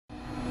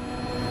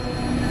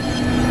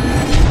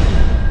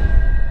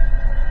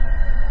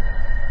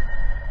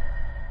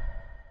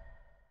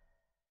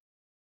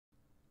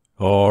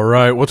All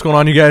right, what's going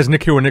on, you guys?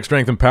 Nick here with Nick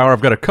Strength and Power. I've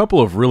got a couple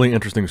of really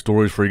interesting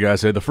stories for you guys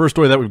today. The first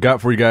story that we've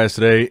got for you guys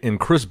today, in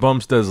Chris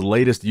Bumstead's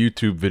latest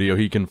YouTube video,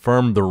 he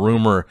confirmed the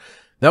rumor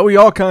that we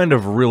all kind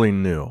of really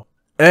knew.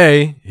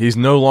 A, he's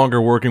no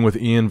longer working with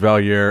Ian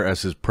Valliere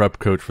as his prep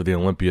coach for the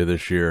Olympia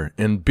this year.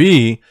 And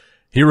B,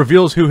 he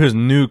reveals who his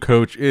new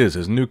coach is.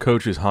 His new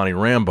coach is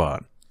Ramy.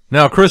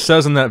 Now, Chris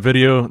says in that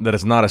video that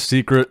it's not a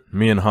secret.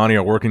 Me and Ramy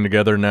are working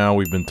together now.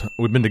 We've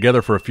been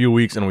together for a few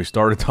weeks, and we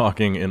started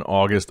talking in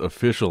August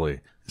officially.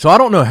 So I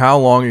don't know how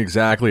long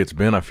exactly it's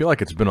been. I feel like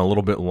it's been a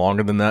little bit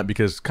longer than that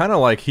because, kind of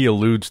like he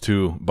alludes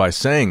to by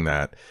saying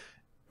that,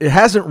 it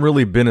hasn't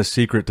really been a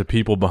secret to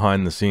people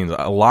behind the scenes.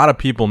 A lot of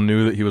people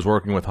knew that he was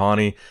working with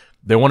Ramy.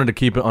 They wanted to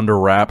keep it under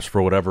wraps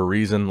for whatever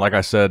reason. Like I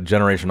said,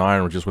 Generation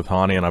Iron was just with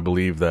Ramy, and I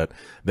believe that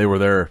they were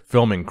there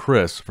filming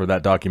Chris for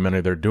that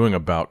documentary they're doing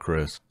about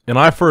Chris. And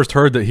I first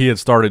heard that he had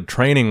started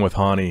training with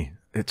Ramy,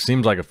 it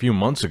seems like a few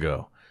months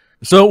ago.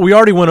 So we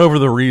already went over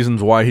the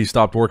reasons why he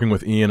stopped working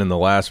with Ian in the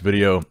last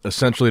video.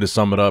 Essentially, to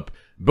sum it up,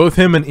 both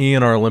him and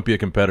Ian are Olympia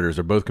competitors.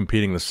 They're both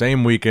competing the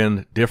same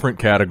weekend, different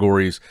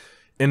categories.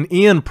 And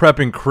Ian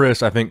prepping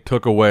Chris, I think,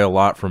 took away a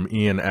lot from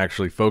Ian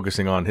actually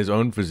focusing on his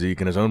own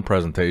physique and his own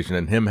presentation,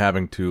 and him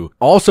having to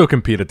also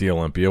compete at the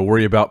Olympia,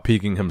 worry about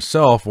peaking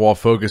himself while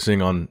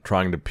focusing on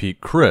trying to peak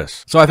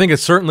Chris. So I think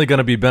it's certainly going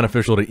to be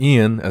beneficial to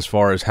Ian as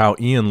far as how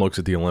Ian looks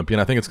at the Olympia,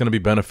 and I think it's going to be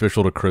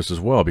beneficial to Chris as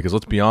well, because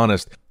let's be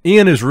honest,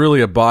 Ian is really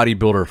a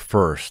bodybuilder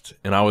first,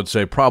 and I would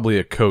say probably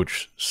a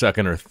coach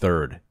second or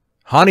third.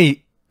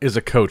 Ramy is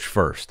a coach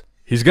first.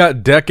 He's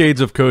got decades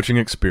of coaching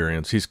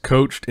experience. He's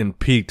coached and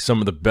peaked some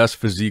of the best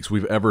physiques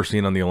we've ever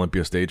seen on the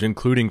Olympia stage,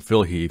 including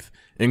Phil Heath,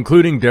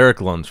 including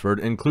Derek Lunsford,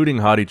 including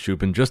Hadi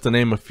Choopan, just to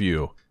name a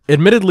few.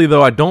 Admittedly,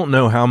 though, I don't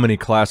know how many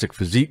classic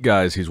physique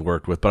guys he's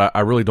worked with, but I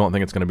really don't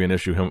think it's going to be an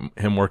issue,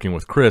 him working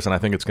with Chris, and I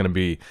think it's going to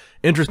be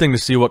interesting to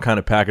see what kind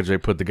of package they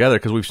put together,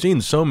 because we've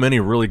seen so many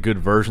really good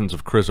versions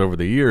of Chris over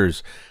the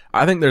years.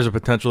 I think there's a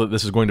potential that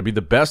this is going to be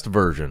the best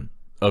version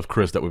of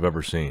Chris that we've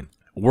ever seen.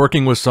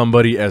 Working with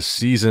somebody as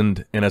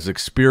seasoned and as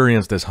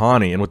experienced as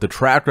Ramy, and with the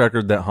track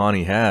record that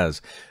Ramy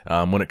has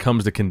when it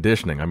comes to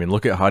conditioning. I mean,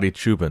 look at Hadi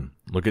Choopan.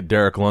 Look at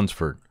Derek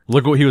Lunsford.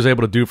 Look what he was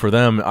able to do for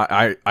them.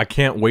 I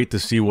can't wait to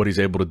see what he's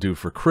able to do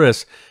for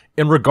Chris.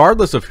 And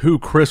regardless of who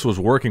Chris was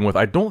working with,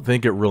 I don't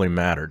think it really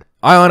mattered.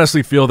 I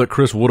honestly feel that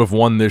Chris would have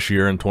won this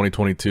year in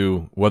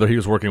 2022, whether he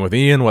was working with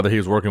Ian, whether he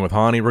was working with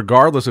Ramy,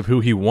 regardless of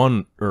who he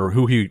won or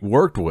who he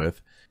worked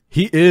with.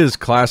 He is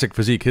classic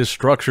physique. His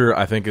structure,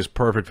 I think, is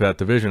perfect for that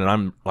division.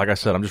 And like I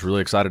said, I'm just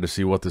really excited to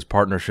see what this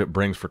partnership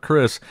brings for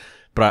Chris.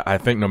 But I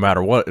think no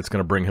matter what, it's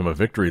going to bring him a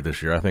victory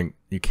this year. I think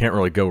you can't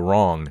really go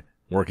wrong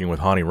working with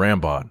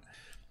Ramy.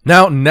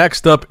 Now,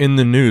 next up in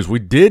the news, we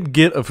did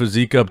get a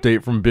physique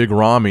update from Big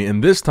Ramy,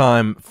 and this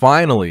time,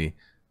 finally,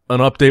 an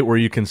update where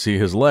you can see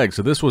his legs.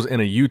 So this was in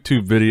a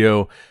YouTube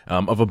video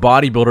of a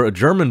bodybuilder, a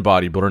German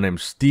bodybuilder named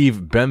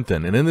Steve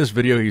Bentham. And in this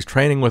video, he's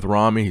training with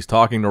Ramy, he's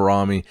talking to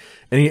Ramy,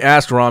 and he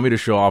asked Ramy to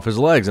show off his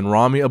legs, and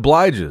Ramy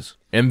obliges.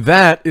 And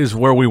that is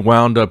where we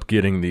wound up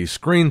getting these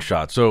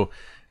screenshots. So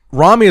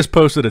Ramy has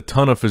posted a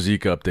ton of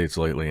physique updates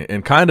lately,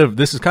 and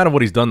this is kind of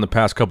what he's done the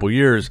past couple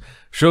years.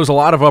 Shows a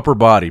lot of upper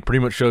body, pretty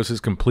much shows his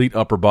complete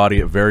upper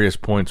body at various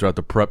points throughout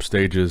the prep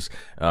stages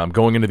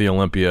going into the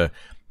Olympia.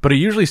 But he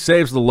usually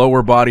saves the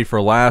lower body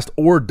for last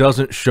or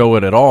doesn't show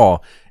it at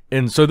all.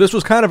 And so this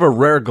was kind of a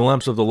rare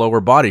glimpse of the lower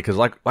body because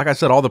like I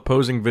said, all the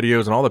posing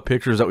videos and all the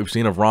pictures that we've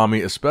seen of Ramy,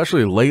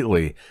 especially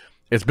lately,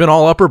 it's been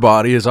all upper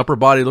body. His upper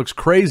body looks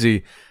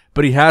crazy,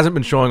 but he hasn't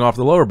been showing off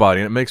the lower body.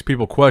 And it makes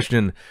people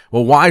question,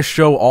 well, why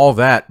show all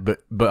that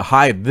but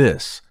hide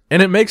this?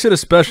 And it makes it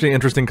especially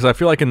interesting because I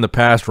feel like in the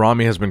past,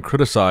 Ramy has been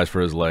criticized for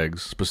his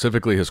legs,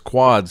 specifically his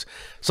quads.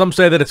 Some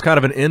say that it's kind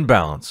of an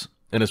imbalance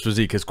in his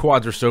physique. His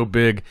quads are so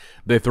big,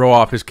 they throw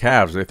off his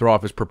calves, they throw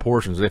off his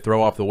proportions, they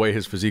throw off the way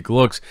his physique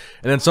looks.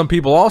 And then some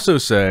people also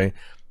say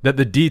that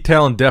the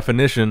detail and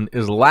definition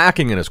is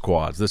lacking in his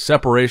quads. The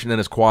separation in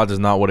his quads is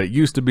not what it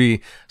used to be.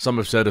 Some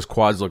have said his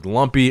quads look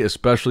lumpy,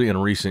 especially in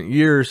recent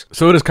years.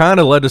 So it has kind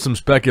of led to some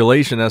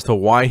speculation as to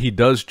why he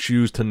does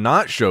choose to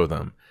not show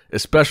them,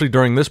 especially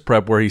during this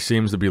prep where he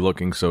seems to be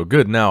looking so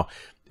good. Now,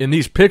 in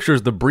these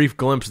pictures, the brief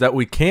glimpse that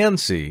we can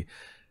see,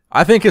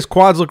 I think his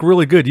quads look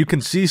really good. You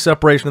can see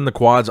separation in the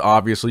quads,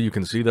 obviously. You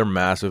can see they're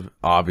massive,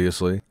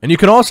 obviously. And you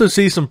can also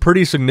see some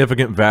pretty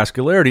significant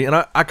vascularity.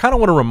 And I kind of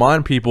want to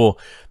remind people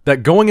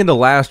that going into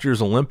last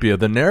year's Olympia,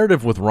 the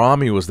narrative with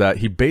Ramy was that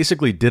he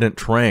basically didn't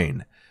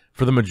train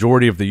for the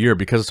majority of the year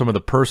because of some of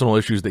the personal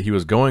issues that he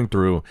was going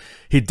through.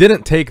 He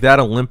didn't take that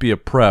Olympia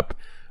prep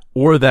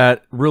or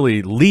that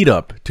really lead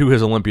up to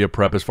his Olympia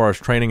prep as far as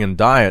training and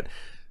diet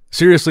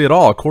seriously at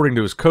all, according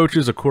to his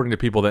coaches, according to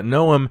people that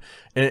know him.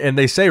 And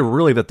they say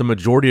really that the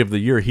majority of the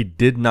year he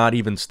did not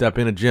even step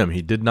in a gym.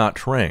 He did not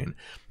train.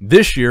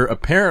 This year,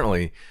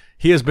 apparently,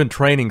 he has been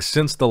training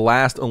since the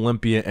last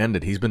Olympia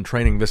ended. He's been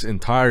training this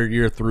entire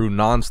year through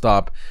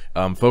nonstop,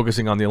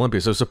 focusing on the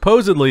Olympia. So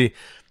supposedly,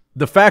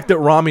 the fact that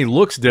Ramy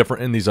looks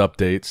different in these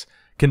updates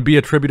can be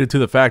attributed to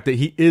the fact that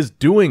he is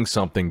doing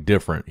something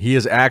different. He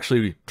is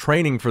actually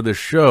training for this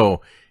show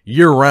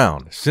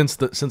year-round since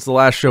the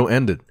last show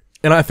ended.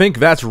 And I think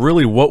that's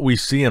really what we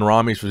see in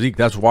Ramy's physique.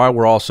 That's why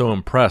we're all so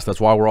impressed.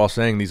 That's why we're all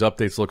saying these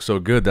updates look so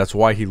good. That's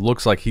why he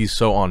looks like he's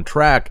so on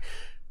track,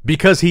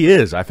 because he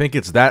is. I think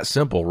it's that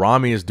simple.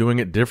 Ramy is doing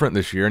it different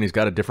this year, and he's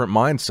got a different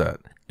mindset.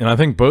 And I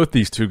think both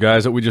these two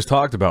guys that we just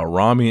talked about,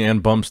 Ramy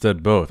and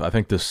Bumstead both, I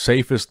think the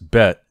safest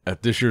bet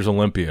at this year's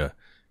Olympia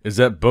is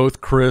that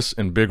both Chris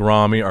and Big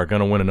Ramy are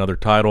going to win another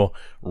title.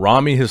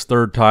 Ramy his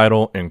third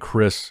title, and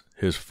Chris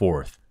his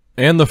fourth.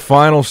 And the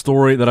final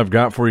story that I've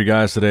got for you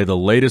guys today, the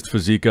latest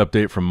physique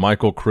update from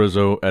Michal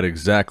Krizo at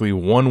exactly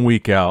 1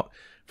 week out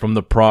from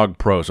the Prague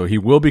Pro. So he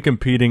will be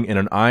competing in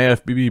an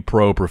IFBB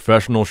Pro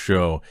professional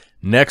show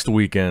next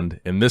weekend,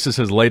 and this is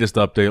his latest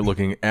update,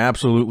 looking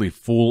absolutely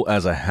full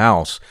as a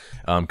house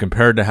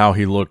compared to how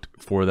he looked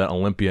for that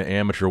Olympia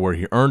Amateur where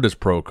he earned his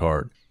pro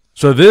card.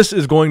 So this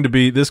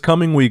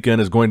coming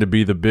weekend is going to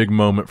be the big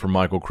moment for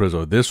Michal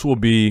Krizo. This will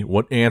be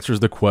what answers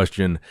the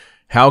question,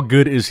 how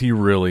good is he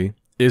really?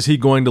 Is he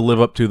going to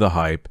live up to the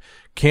hype?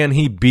 Can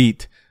he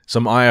beat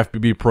some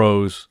IFBB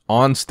pros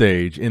on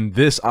stage in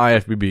this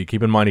IFBB?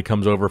 Keep in mind he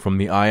comes over from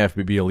the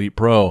IFBB Elite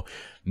Pro.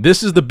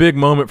 This is the big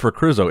moment for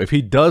Krizo. If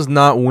he does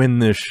not win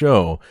this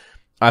show,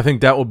 I think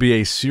that will be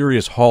a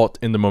serious halt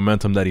in the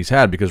momentum that he's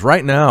had, because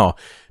right now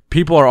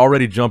people are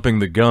already jumping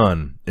the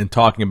gun and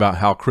talking about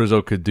how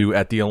Krizo could do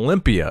at the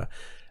Olympia.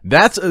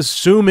 That's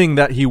assuming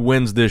that he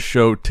wins this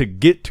show to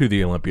get to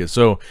the Olympia.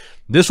 So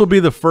this will be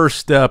the first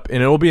step,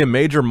 and it will be a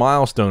major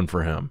milestone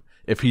for him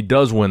if he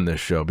does win this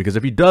show. Because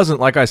if he doesn't,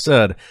 like I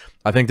said,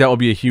 I think that will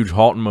be a huge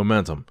halt in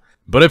momentum.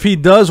 But if he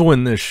does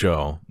win this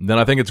show, then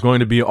I think it's going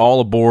to be all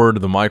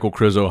aboard the Michal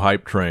Krizo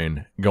hype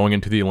train going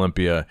into the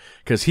Olympia,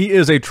 because he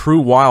is a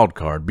true wild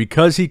card.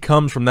 Because he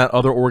comes from that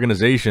other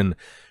organization,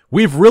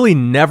 we've really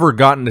never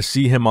gotten to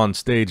see him on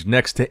stage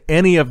next to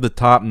any of the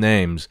top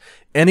names,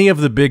 any of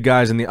the big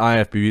guys in the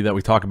IFBB that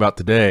we talk about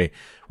today.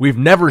 We've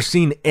never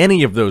seen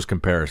any of those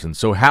comparisons.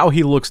 So how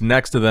he looks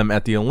next to them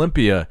at the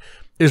Olympia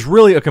is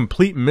really a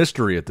complete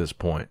mystery at this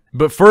point.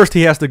 But first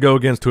he has to go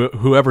against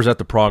whoever's at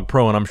the Prague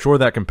Pro, and I'm sure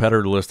that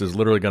competitor list is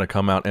literally going to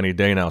come out any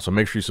day now. So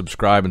make sure you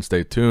subscribe and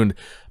stay tuned,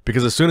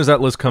 because as soon as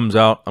that list comes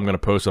out, I'm going to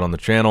post it on the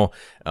channel.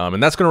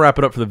 And that's going to wrap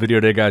it up for the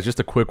video today, guys. Just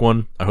a quick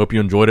one. I hope you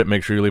enjoyed it.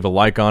 Make sure you leave a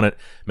like on it.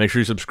 Make sure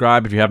you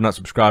subscribe if you have not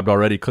subscribed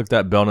already. Click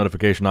that bell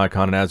notification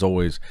icon. And as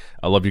always,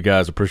 I love you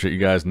guys. Appreciate you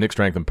guys. Nick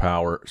Strength and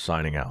Power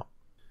signing out.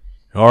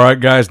 All right,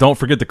 guys, don't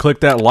forget to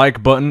click that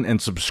like button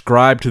and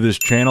subscribe to this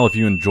channel if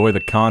you enjoy the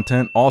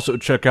content. Also,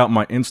 check out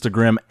my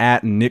Instagram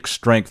at Nick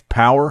Strength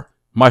Power,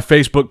 my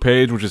Facebook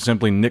page, which is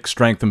simply Nick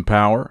Strength and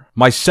Power,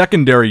 my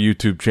secondary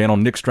YouTube channel,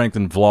 Nick Strength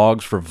and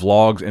Vlogs, for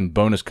vlogs and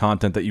bonus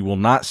content that you will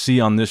not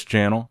see on this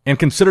channel. And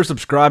consider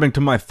subscribing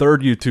to my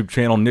third YouTube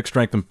channel, Nick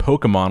Strength and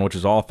Pokemon, which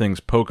is all things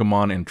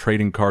Pokemon and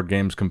trading card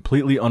games,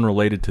 completely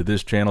unrelated to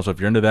this channel. So if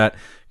you're into that,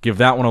 give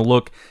that one a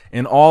look.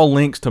 And all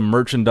links to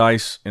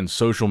merchandise and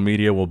social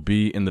media will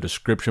be in the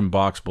description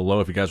box below.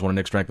 If you guys want a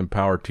Nick Strength and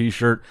Power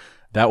t-shirt,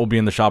 that will be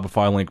in the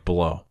Shopify link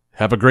below.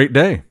 Have a great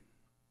day.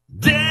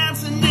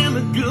 Dancing in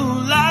the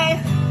good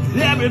light,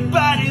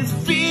 everybody's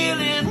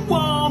feeling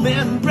warm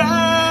and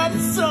bright.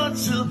 It's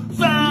such a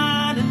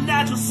fine and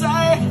natural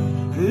sight.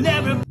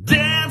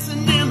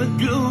 Dancing in the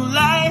good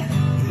light,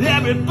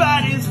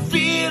 everybody's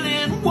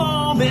feeling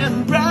warm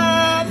and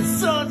bright. It's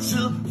such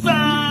a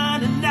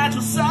fine and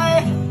natural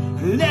sight.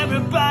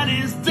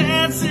 Everybody's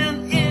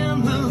dancing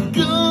in the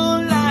good